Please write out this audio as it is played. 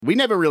We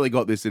never really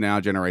got this in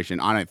our generation,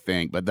 I don't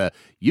think, but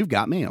you've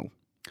got mail.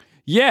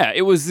 Yeah,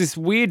 it was this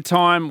weird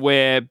time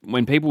where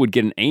when people would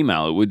get an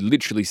email, it would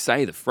literally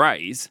say the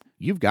phrase,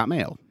 You've got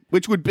mail,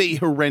 which would be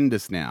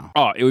horrendous now.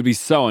 oh, it would be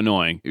so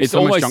annoying. It's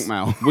so much junk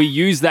mail. We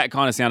use that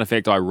kind of sound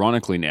effect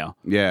ironically now.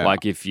 Yeah.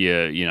 Like if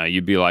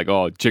you'd be like,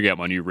 oh, check out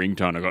my new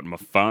ringtone I got on my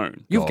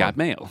phone. You've got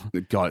mail.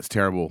 God, it's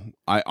terrible.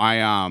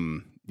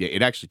 Yeah,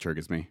 it actually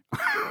triggers me.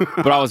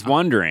 But I was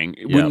wondering,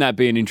 wouldn't that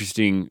be an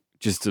interesting,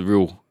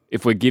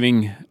 if we're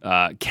giving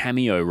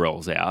cameo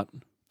roles out,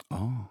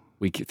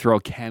 we could throw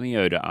a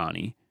cameo to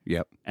Arnie.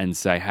 Yep. And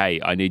say,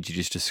 hey, I need you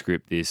just to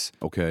script this.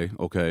 Okay.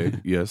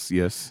 Yes.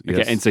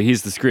 Okay, and so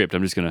here's the script.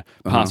 I'm just going to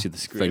pass you the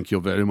script. Thank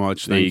you very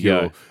much. There Thank you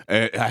go.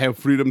 I have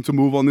freedom to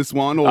move on this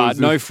one? Or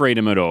is no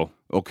freedom at all.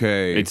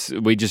 Okay.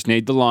 We just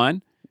need the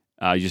line.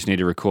 You just need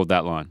to record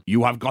that line.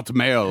 You have got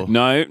mail.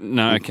 No,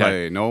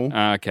 okay. No?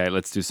 Okay,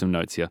 let's do some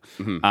notes here.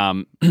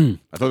 I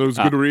thought it was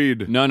a good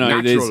read. No,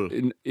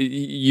 Natural.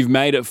 you've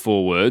made it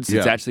 4 words. Yeah.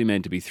 It's actually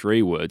meant to be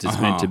 3 words.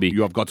 It's meant to be...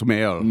 You have got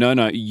mail.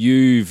 No,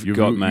 you've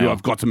got mail. You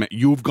have got mail.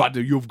 You've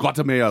got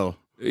a mail.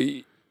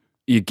 You're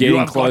getting You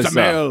have closer. got a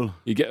mail.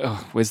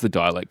 Where's the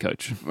dialect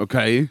coach?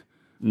 Okay.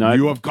 No.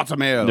 You have got a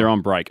mail. They're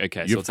on break.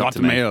 Okay, so You've it's up got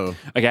to me. mail.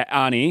 Okay,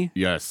 Arnie,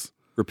 Yes.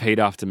 repeat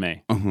after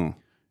me.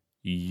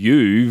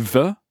 You've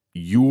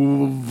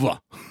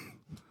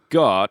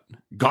got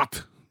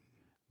got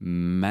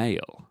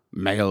mail.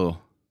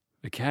 mail.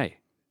 Okay.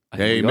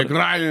 Hey,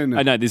 McRyan.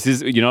 I know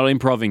you're not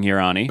improving here,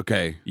 Arnie.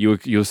 Okay.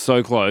 You're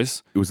so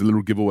close. It was a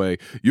little giveaway.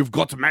 You've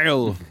got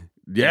mail.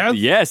 Yes?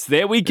 Yes,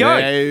 there we go.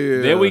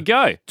 Yeah. There we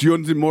go. Do you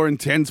want it more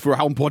intense for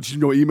how important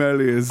your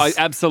email is?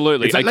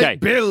 Absolutely. It's a okay.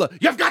 late bill.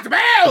 You've got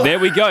mail. There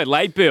we go.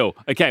 Late bill.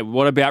 Okay,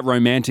 what about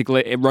romantic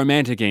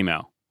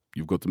email?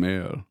 You've got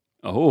mail.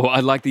 Oh, I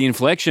like the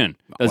inflection.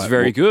 That's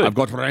very good. I've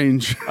got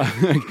range.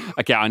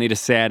 Okay, I need a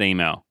sad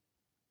email.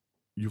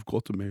 You've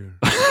got mail.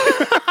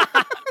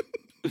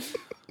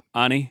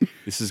 Arnie,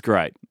 this is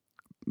great.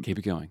 Keep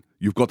it going.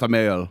 You've got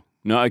mail.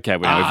 No, okay,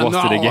 we've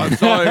lost it again. I'm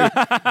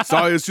sorry.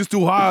 Sorry, it's just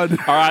too hard.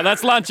 All right,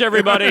 that's lunch,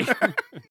 everybody.